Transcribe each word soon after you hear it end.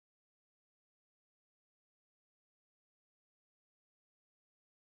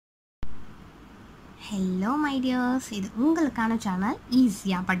Hello my dears, இது உங்களுக்கான channel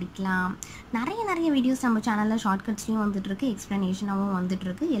ஈஸியா படிக்கலாம். நிறைய வீடியோஸ் நம்ம சேனல்ல ஷார்ட்கட்ஸ்லயும் வந்துட்டு இருக்கு, எக்ஸ்பிளனேஷனாவும் வந்துட்டு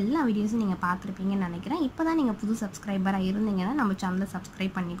இருக்கு. எல்லா வீடியோஸும் நீங்க பார்த்திருப்பீங்கன்னு நினைக்கிறேன். இப்போதான் நீங்க புது சப்ஸ்கிரைபரா இருந்தீங்கன்னா நம்ம சேனலை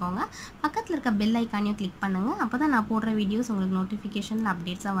சப்ஸ்கிரைப் பண்ணிக்கோங்க. பக்கத்துல இருக்க பெல் ஐகானையும் கிளிக் பண்ணுங்க. அப்பதான் நான் போடுற வீடியோஸ் உங்களுக்கு நோட்டிஃபிகேஷன்ல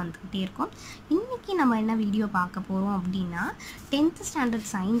அப்டேட்ஸா வந்துகிட்டே இருக்கும். இன்னைக்கு நம்ம என்ன வீடியோ பார்க்க போறோம் அப்படின்னா 10th ஸ்டாண்டர்ட்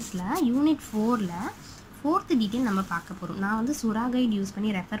சயின்ஸ்ல யூனிட் 4ல ஃபோர்த்து டீட்டெயில் நம்ம பார்க்க போகிறோம். நான் வந்து சுறா கைட் யூஸ் பண்ணி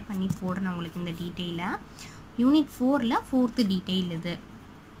ரெஃபர் பண்ணி போடுறேன் உங்களுக்கு இந்த டீட்டெயிலை. யூனிட் 4ல் ஃபோர்த்து டீட்டெயில் இது.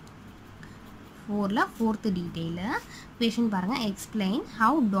 4ல் ஃபோர்த்து டீட்டெயிலு கொஷின் பாருங்கள். Explain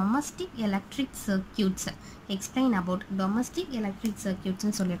how domestic electric circuits. Explain about domestic electric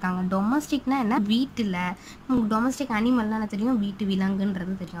சர்க்கியூட்ஸ்னு சொல்லியிருக்காங்க. டொமஸ்டிக்னா என்ன? வீட்டில் நமக்கு டொமஸ்டிக் அனிமல்னால் தெரியும், வீட்டு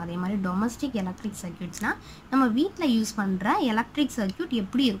விலங்குன்றது தெரியும். அதே மாதிரி டொமஸ்டிக் எலக்ட்ரிக் சர்க்கியூட்ஸ்னால் நம்ம வீட்டில் யூஸ் பண்ணுற எலக்ட்ரிக் சர்க்கியூட்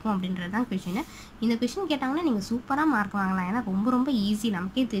எப்படி இருக்கும் அப்படின்றது தான் கொஷின். இந்த கொஷின் கேட்டாங்கன்னா நீங்கள் சூப்பராக மார்க் வாங்கலாம். ஏன்னா ரொம்ப ஈஸி,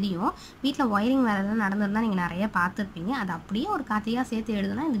 நமக்கே தெரியும். வீட்டில் ஒயரிங் வேலை எல்லாம் நடந்திருந்தால் நீங்கள் நிறைய பார்த்துருப்பீங்க. அது அப்படியே ஒரு கதையாக சேர்த்து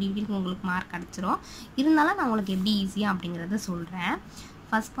எழுதுனா இந்த டீட்டெயிலுக்கு உங்களுக்கு மார்க் கிடச்சிரும். இருந்தாலும் நான் உங்களுக்கு எப்படி ஈஸியாக அப்படிங்கிறத சொல்கிறேன்.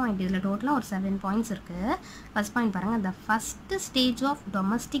 ஃபர்ஸ்ட் பாயிண்ட், இதில் டோட்டலாக ஒரு 7 பாயிண்ட்ஸ் இருக்குது. ஃபர்ஸ்ட் பாயிண்ட் பாருங்கள். The first stage of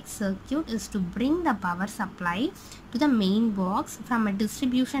domestic circuit is to bring the power supply to the main box from a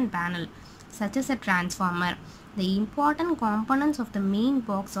distribution panel such as a transformer. The important components of the main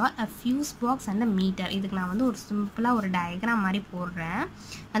box are a fuse box and a meter. இதுக்கு நான் வந்து ஒரு சிம்பிளாக ஒரு diagram மாதிரி போடுறேன்.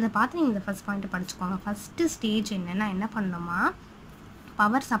 அதை பார்த்து நீங்கள் இந்த ஃபர்ஸ்ட் பாயிண்ட்டை படிச்சுக்கோங்க. ஃபஸ்ட்டு ஸ்டேஜ் என்னென்னா என்ன பண்ணணுமா,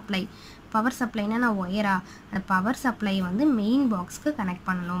 பவர் சப்ளை. பவர் சப்ளைனா ஒயரா, அந்த பவர் சப்ளை வந்து மெயின் பாக்ஸ்க்கு கனெக்ட்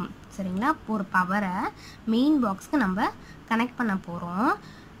பண்ணணும். சரிங்களா? ஒரு பவரை மெயின் பாக்ஸ்க்கு நம்ம கனெக்ட் பண்ண போகிறோம்.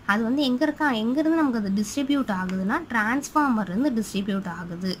 அது வந்து எங்கேருந்து நமக்கு அது டிஸ்ட்ரிபியூட் ஆகுதுன்னா டிரான்ஸ்ஃபார்மர்லேருந்து டிஸ்ட்ரிபியூட்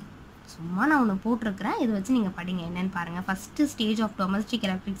ஆகுது. சும்மா நான் ஒன்று போட்டிருக்கிறேன், இதை வச்சு நீங்கள் படிங்க என்னென்னு பாருங்கள். First stage of domestic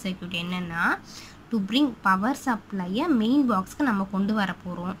electric circuit என்னென்னா டு பிரிங் பவர் சப்ளையை மெயின் பாக்ஸ்க்கு நம்ம கொண்டு வர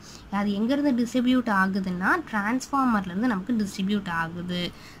போகிறோம். அது எங்கேருந்து டிஸ்ட்ரிபியூட் ஆகுதுன்னா டிரான்ஸ்ஃபார்மர்லேருந்து நமக்கு டிஸ்ட்ரிபியூட் ஆகுது.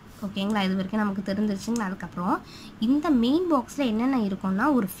 ஓகேங்களா? இது வரைக்கும் நமக்கு தெரிஞ்சிருச்சுங்களா? அதுக்கப்புறம் இந்த மெயின் பாக்ஸில் என்னென்ன இருக்கும்னா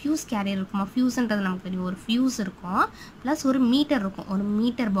ஒரு ஃபியூஸ் கேரியர் இருக்குமா. ஃபியூஸ்ன்றது நமக்கு தெரியும், ஒரு ஃபியூஸ் இருக்கும் ப்ளஸ் ஒரு மீட்டர் இருக்கும். ஒரு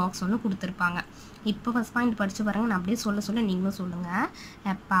மீட்டர் பாக்ஸ் ஒன்று கொடுத்துருப்பாங்க. இப்போ ஃபஸ்ட் பாயிண்ட் படித்து பாருங்கள். நான் அப்படியே சொல்ல நீங்களும்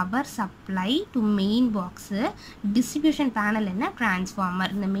சொல்லுங்கள். Power supply to main box, distribution panel என்ன,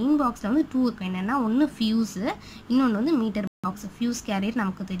 டிரான்ஸ்ஃபார்மர். இந்த மெயின் பாக்ஸில் வந்து 2 இருக்கும். என்னென்னா ஒன்று ஃபியூஸு, இன்னொன்று வந்து மீட்டர் பாக்ஸ். ஃபியூஸ் கேரியர்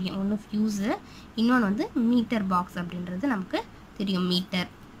நமக்கு தெரியும், ஒன்று ஃபியூஸு, இன்னொன்று வந்து மீட்டர் பாக்ஸ் அப்படின்றது நமக்கு தெரியும், மீட்டர்.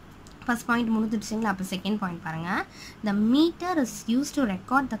 First point முடிஞ்சிடுச்சிங்களா? அப்போ செகண்ட் பாயிண்ட் பாருங்கள். The meter is used to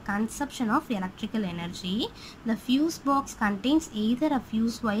record the consumption of electrical energy. The fuse box contains either a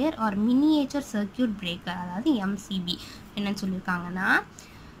fuse wire or miniature circuit breaker, அதாவது MCB. என்னன்னு சொல்லியிருக்காங்கன்னா,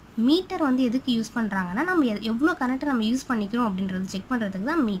 metre வந்து எதுக்கு யூஸ் பண்ணுறாங்கன்னா நம்ம எவ்வளோ கரண்ட்டை நம்ம யூஸ் பண்ணிக்கிறோம் அப்படின்றது செக் பண்ணுறதுக்கு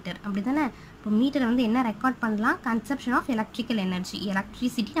தான் மீட்டர். அப்படி தானே? இப்போ மீட்டர் வந்து என்ன ரெக்கார்ட் பண்ணலாம், consumption of electrical energy,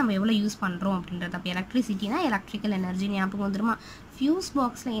 electricity நம்ம எவ்வளோ யூஸ் பண்ணுறோம் அப்படின்றது. அப்போ எலக்ட்ரிசிட்டினா எலக்ட்ரிக்கல் எனர்ஜி ஞாபகம் வந்துருமா? ஃபியூஸ்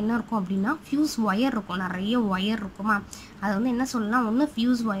பாக்ஸில் என்ன இருக்கும் அப்படின்னா ஃபியூஸ் ஒயர் இருக்கும், நிறைய ஒயர் இருக்குமா. அதை வந்து என்ன சொல்லலாம், ஒன்று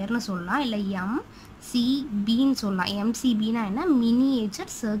ஃபியூஸ் ஒயர்னு சொல்லலாம், இல்லை MCBன்னு சொல்லலாம். MCBனா என்ன,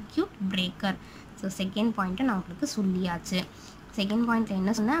 miniature circuit breaker. So second பாயிண்ட்டை நான் உங்களுக்கு சொல்லியாச்சு. செகண்ட் பாயிண்ட்டில்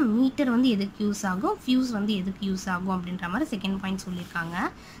என்ன சொன்னால் மீட்டர் வந்து எதுக்கு யூஸ் ஆகும், ஃபியூஸ் வந்து எதுக்கு யூஸ் ஆகும் அப்படின்ற மாதிரி செகண்ட் பாயிண்ட் சொல்லியிருக்காங்க.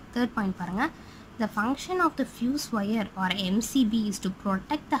 தேர்ட் பாயிண்ட் பாருங்கள். The function of the fuse wire or MCB is to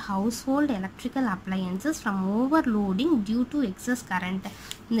protect the household electrical appliances from overloading due to excess current.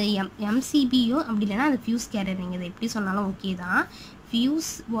 இந்த MCBயோ அப்படி இல்லைன்னா அந்த ஃபியூஸ் கேரியர், நீங்கள் இதை எப்படி சொன்னாலும் ஓகே தான். ஃபியூஸ்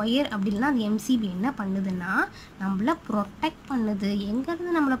ஒயர் அப்படி இல்லைனா அந்த MCB என்ன பண்ணுதுன்னா நம்மளை ப்ரொடெக்ட் பண்ணுது.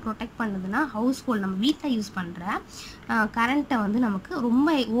 எங்கேருந்து நம்மளை ப்ரொடெக்ட் பண்ணுதுன்னா ஹவுஸ் ஹோல்ட், நம்ம வீட்டில் யூஸ் பண்ணுற கரண்ட்டை வந்து நமக்கு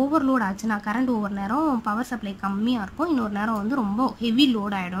ரொம்ப ஓவர்லோட் ஆச்சுன்னா, கரண்ட் ஒவ்வொரு நேரம் பவர் சப்ளை கம்மியாக இருக்கும், இன்னொரு நேரம் வந்து ரொம்ப ஹெவி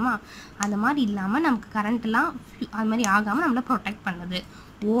லோட் ஆகிடுமா. அந்த மாதிரி இல்லாமல் நமக்கு கரண்ட்லாம் அது மாதிரி ஆகாமல் நம்மளை ப்ரொடெக்ட் பண்ணுது.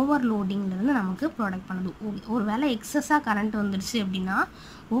 ஓவர்லோடிங்லேருந்து நமக்கு ப்ரொடெக்ட் பண்ணுது. ஒரு வேளை எக்ஸஸாக கரண்ட் வந்துடுச்சு அப்படின்னா,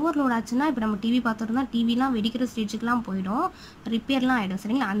 ஓவர்லோட் ஆச்சுன்னா இப்போ நம்ம டிவி பார்த்துருந்தா டிவிலாம் வெடிக்கிற ஸ்டேஜுக்குலாம் போயிடும், ரிப்பேர்லாம் ஆகிடும்.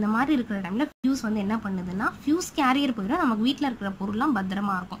 சரிங்களா? அந்த மாதிரி இருக்கிற டைமில் ஃபியூஸ் வந்து என்ன பண்ணுதுன்னா ஃபியூஸ் கேரியர் போயிடும், நமக்கு வீட்டில் இருக்கிற பொருள்லாம்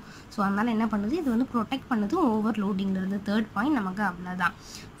பத்திரமா இருக்கும். ஸோ அதனால் என்ன பண்ணுது, இது வந்து ப்ரொடெக்ட் பண்ணுது ஓவர்லோடிங்கிறது. தேர்ட் பாயிண்ட் நமக்கு அவ்வளோதான்.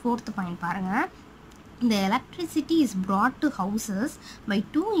 ஃபோர்த் பாயிண்ட் பாருங்கள். The electricity is brought to houses by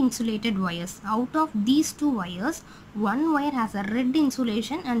 2 insulated wires. Out of these 2 wires, one wire has a red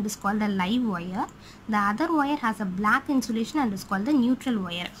insulation and is called a live wire. The other wire has a black insulation and is called the neutral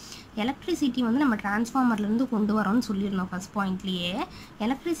wire. Electricity வந்து நம்ம டிரான்ஸ்ஃபார்மர்லேருந்து கொண்டு வரோம்னு சொல்லியிருந்தோம் first பாயிண்ட்லேயே.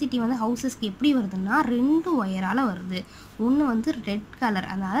 Electricity வந்து ஹவுசஸ்க்கு எப்படி வருதுன்னா 2 ஒயரால் வருது. ஒன்று வந்து ரெட் கலர்,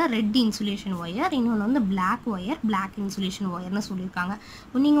 அதனால் ரெட் இன்சுலேஷன் ஒயர், இன்னொன்று வந்து பிளாக் ஒயர், பிளாக் இன்சுலேஷன் ஒயர்னு சொல்லியிருக்காங்க.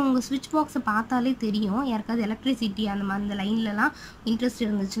 நீங்கள் உங்கள் ஸ்விட்ச் பாக்ஸை பார்த்தாலே தெரியும். யாருக்காவது எலக்ட்ரிசிட்டி அந்த மாதிரி அந்த லைன்லலாம் இன்ட்ரெஸ்ட்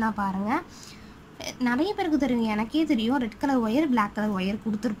இருந்துச்சுன்னா பாருங்கள். நிறைய பேருக்கு தெரியும், எனக்கே தெரியும். Red colour wire, black colour wire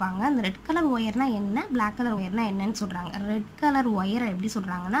கொடுத்துருப்பாங்க. அந்த ரெட் கலர் ஒயர்னா என்ன, பிளாக் கலர் ஒயர்னா என்னன்னு சொல்கிறாங்க. ரெட் கலர் ஒயரை எப்படி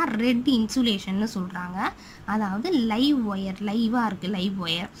சொல்கிறாங்கன்னா ரெட் இன்சுலேஷன்னு சொல்கிறாங்க. அதாவது லைவ் ஒயர், லைவாக இருக்குது லைவ்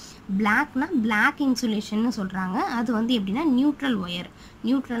ஒயர். பிளாக்னா பிளாக் இன்சுலேஷன்னு சொல்கிறாங்க. அது வந்து எப்படின்னா நியூட்ரல் ஒயர்.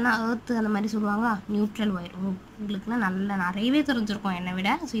 நியூட்ரல்னா எர்த்து அந்த மாதிரி சொல்லுவாங்க. நியூட்ரல் ஒயர் உங்களுக்குலாம் நிறையவே தெரிஞ்சிருக்கும் என்னை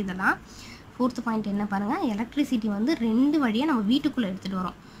விட. ஸோ இதெல்லாம் 4th பாயிண்ட் என்ன பாருங்கள், எலக்ட்ரிசிட்டி வந்து 2 வழியாக நம்ம வீட்டுக்குள்ளே எடுத்துகிட்டு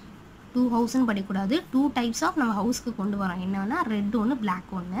வரோம். 2 ஹவுஸ்ன்னு படிக்கக்கூடாது, 2 டைப்ஸ் ஆஃப் நம்ம ஹவுஸ்க்கு கொண்டு வரோம். என்னன்னா ரெட் ஒன்று,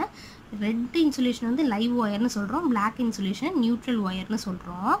 பிளாக் ஒன்று. ரெட் இன்சுலேஷன் வந்து லைவ் ஒயர்னு சொல்கிறோம், பிளாக் இன்சுலேஷன் நியூட்ரல் ஒயர்னு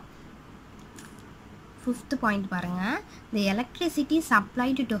சொல்கிறோம். 5th பாயிண்ட் பாருங்கள், the electricity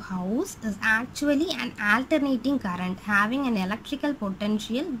supplied to house is actually an alternating current having an electrical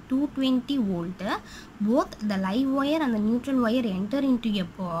potential 220 volt. Both the live wire and the neutral wire enter into a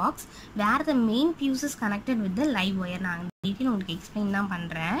box where the main fuse is connected with the live wire. நான் detail உங்களுக்கு explain தான்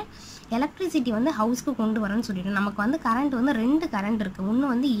பண்ணுறேன். Electricity வந்து ஹவுஸ்க்கு கொண்டு வரேன்னு சொல்லிட்டு நமக்கு வந்து கரண்ட் வந்து 2 கரண்ட் இருக்குது.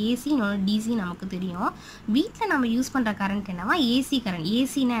 ஒன்று வந்து ஏசி, இன்னொன்று டிசி நமக்கு தெரியும். வீட்டில் நம்ம யூஸ் பண்ணுற கரண்ட் என்னவா, ஏசி கரண்ட்.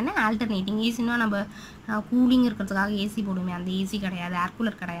 ஏசினா என்ன, ஆல்டர்னேட்டிங். ஏசினா நம்ம கூலிங் இருக்கிறதுக்காக ஏசி போடுமே, அந்த ஏசி கிடையாது, ஏர்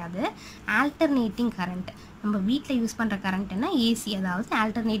கூலர் கிடையாது. ஆல்டர்னேட்டிங் கரண்ட் நம்ம வீட்டில் யூஸ் பண்ணுற கரண்ட் என்ன, ஏசி, அதாவது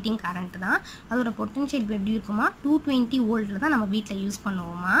ஆல்டர்னேட்டிங் கரண்ட் தான். அதோட பொட்டன்ஷியல் எப்படி இருக்குமா, 220 வோல்ட்டில் தான் நம்ம வீட்டில் யூஸ்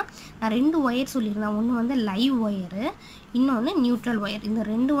பண்ணுவோமா. நான் 2 ஒயர் சொல்லியிருந்தேன். ஒன்று வந்து லைவ் ஒயரு, இன்னொன்று நியூட்ரல் ஒயர். இந்த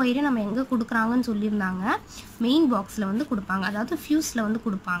 2 ஒயரையும் நம்ம எங்கே கொடுக்குறாங்கன்னு சொல்லியிருந்தாங்க, மெயின் பாக்ஸில் வந்து கொடுப்பாங்க, அதாவது ஃபியூஸில் வந்து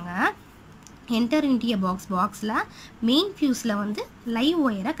கொடுப்பாங்க. என்டர் இன்டி எ பாக்ஸ், பாக்ஸில் மெயின் ஃபியூஸில் வந்து லைவ்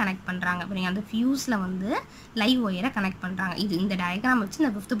ஒயரை கனெக்ட் பண்ணுறாங்க. அப்படிங்க அந்த ஃபியூஸில் வந்து லைவ் ஒயரை கனெக்ட் பண்ணுறாங்க. இது இந்த டயக்ராம் வச்சு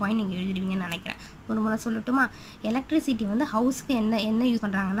இந்த 5th பாயிண்ட் நீங்கள் எழுதிடுவீங்கன்னு நினைக்கிறேன். ஒரு முறை சொல்லட்டுமா, எலக்ட்ரிசிட்டி வந்து ஹவுஸ்க்கு என்ன யூஸ்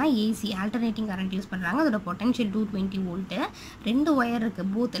பண்ணுறாங்கன்னா ஏசி, ஆல்டர்னேட்டிங் கரண்ட் யூஸ் பண்ணுறாங்க. அதோட பொட்டன்ஷியல் 220 வோல்ட்டு. 2 ஒயர் இருக்குது,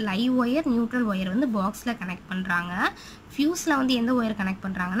 both live wire, neutral wire வந்து பாக்ஸில் கனெக்ட் பண்ணுறாங்க. ஃபியூஸில் வந்து எந்த ஒயர் கனெக்ட்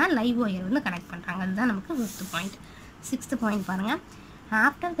பண்ணுறாங்கன்னா லைவ் ஒயர் வந்து கனெக்ட் பண்ணுறாங்க. அதுதான் நமக்கு 5th பாயிண்ட். 6th பாயிண்ட் பாருங்கள்,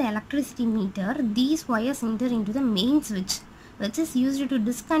 after the electricity meter, these wires enter into the main switch, which is used to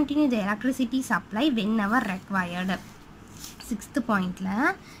discontinue the electricity supply whenever required. 6th பாயிண்டில்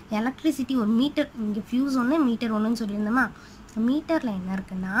electricity ஒரு metre, இங்கே fuse ஒன்று, metre ஒன்றுன்னு சொல்லியிருந்தோமா. மீட்டரில் என்ன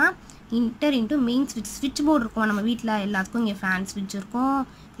இருக்குன்னா இன்டர் இன்ட்டு மெயின் ஸ்விட்ச். ஸ்விட்ச் போர்டு இருக்கும் நம்ம வீட்டில் எல்லாத்துக்கும். இங்கே ஃபேன் ஸ்விட்ச் இருக்கும்,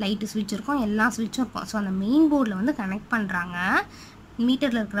 லைட்டு ஸ்விட்ச் இருக்கும், எல்லா ஸ்விட்சும் இருக்கும். ஸோ அந்த மெயின் போர்டில் வந்து கனெக்ட் பண்ணுறாங்க.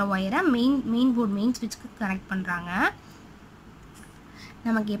 மீட்டரில் இருக்கிற ஒயரை மெயின் போர்டு, மெயின் ஸ்விட்ச்க்கு கனெக்ட் பண்ணுறாங்க.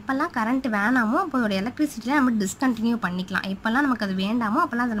 நமக்கு எப்போல்லாம் கரண்ட் வேணாமோ அப்போ அதோட எலக்ட்ரிசிட்டியை நம்ம டிஸ்கண்டினியூ பண்ணிக்கலாம். எப்போல்லாம் நமக்கு அது வேண்டாமோ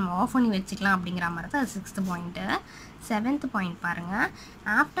அப்போல்லாம் அதை நம்ம ஆஃப் பண்ணி வச்சுக்கலாம். அப்படிங்கிற மாதிரி தான் 6th பாயிண்ட்டு. 7th பாயிண்ட் பாருங்கள்,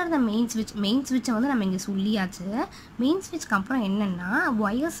 ஆஃப்டர் த மெயின் ஸ்விட்ச். மெயின் ஸ்விட்சை வந்து நம்ம இங்கே சொல்லியாச்சு. மெயின் ஸ்விட்ச்க்கு அப்புறம் என்னென்னா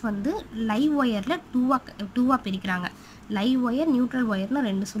ஒயர்ஸ் வந்து லைவ் ஒயரில் டூவாக பிரிக்கிறாங்க. Live wire, neutral ஒயர்னு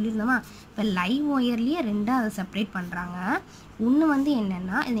 2 சொல்லியிருந்தோமா. இப்போ லைவ் ஒயர்லேயே 2 அதை செப்பரேட் பண்ணுறாங்க. ஒன்று வந்து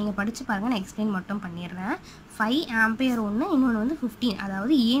என்னென்னா, இது நீங்கள் படித்து பாருங்கள், நான் எக்ஸ்பிளைன் மட்டும் பண்ணிடுறேன். 5 ஆம்பியர் ஒன்று, இன்னொன்று வந்து 15,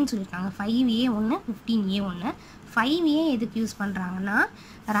 அதாவது ஏன்னு சொல்லியிருக்காங்க. 5A ஒன்று, 15A ஒன்று. 5A எதுக்கு யூஸ் பண்ணுறாங்கன்னா,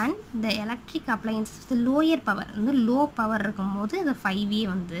 run the electric appliances lower power, வந்து லோ பவர் இருக்கும்போது இந்த 5A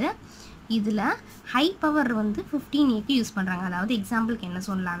வந்து இதில் ஹை பவர் வந்து 15Aக்கு யூஸ் பண்ணுறாங்க. அதாவது எக்ஸாம்பிளுக்கு என்ன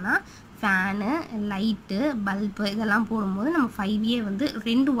சொல்லலான்னா, ஃபேனு, லைட்டு, பல்பு இதெல்லாம் போடும்போது நம்ம 5A வந்து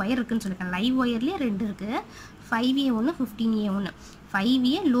 2 ஒயர் இருக்குதுன்னு சொல்லியிருக்கேன். லைவ் ஒயர்லேயே 2 இருக்குது. 5A ஒன்று, 15A ஒன்று.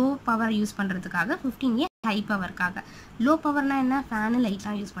 5A லோ பவர் யூஸ் பண்ணுறதுக்காக, 15A ஹை பவருக்காக. லோ பவர்னா என்ன, ஃபேனு,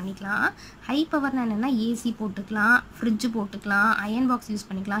 லைட்லாம் யூஸ் பண்ணிக்கலாம். ஹை பவர்னா என்னென்னா ஏசி போட்டுக்கலாம், ஃப்ரிட்ஜு போட்டுக்கலாம், அயன் பாக்ஸ் யூஸ்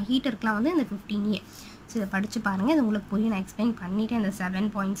பண்ணிக்கலாம், ஹீட்டருக்குலாம் வந்து இந்த 15A. ஸோ இதை படித்து பாருங்கள், இது உங்களுக்கு புரியும். நான் எக்ஸ்பிளைன் பண்ணிவிட்டேன் இந்த 7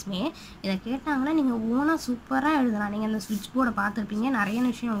 பாயிண்ட்ஸுமே. இதை கேட்டாங்கன்னா நீங்கள் ஓனாக சூப்பராக எழுதலாம். நீங்கள் அந்த ஸ்விட்ச் போர்டை பார்த்துருப்பீங்க, நிறைய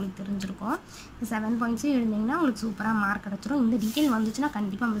விஷயம் உங்களுக்கு தெரிஞ்சிருக்கும். இந்த 7 பாயிண்ட்ஸும் எழுதிங்கன்னா உங்களுக்கு சூப்பராக மார்க் கிடச்சிரும். இந்த டீட்டெயில் வந்துச்சுன்னா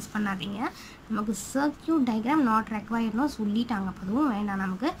கண்டிப்பாக மிஸ் பண்ணாதீங்க. நமக்கு சர்க்யூட் டயக்ராம் நாட் ரெக்வயர்ட்னு சொல்லிட்டாங்க, அதுவும் வேண்டாம்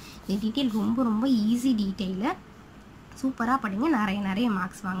நமக்கு. இந்த டீட்டெயில் ரொம்ப ரொம்ப ஈஸி டீட்டெயிலு. சூப்பராக படிங்க, நிறைய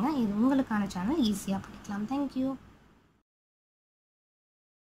மார்க்ஸ் வாங்க. இது உங்களுக்கான சேனல், ஈஸியாக படிக்கலாம். தேங்க்யூ.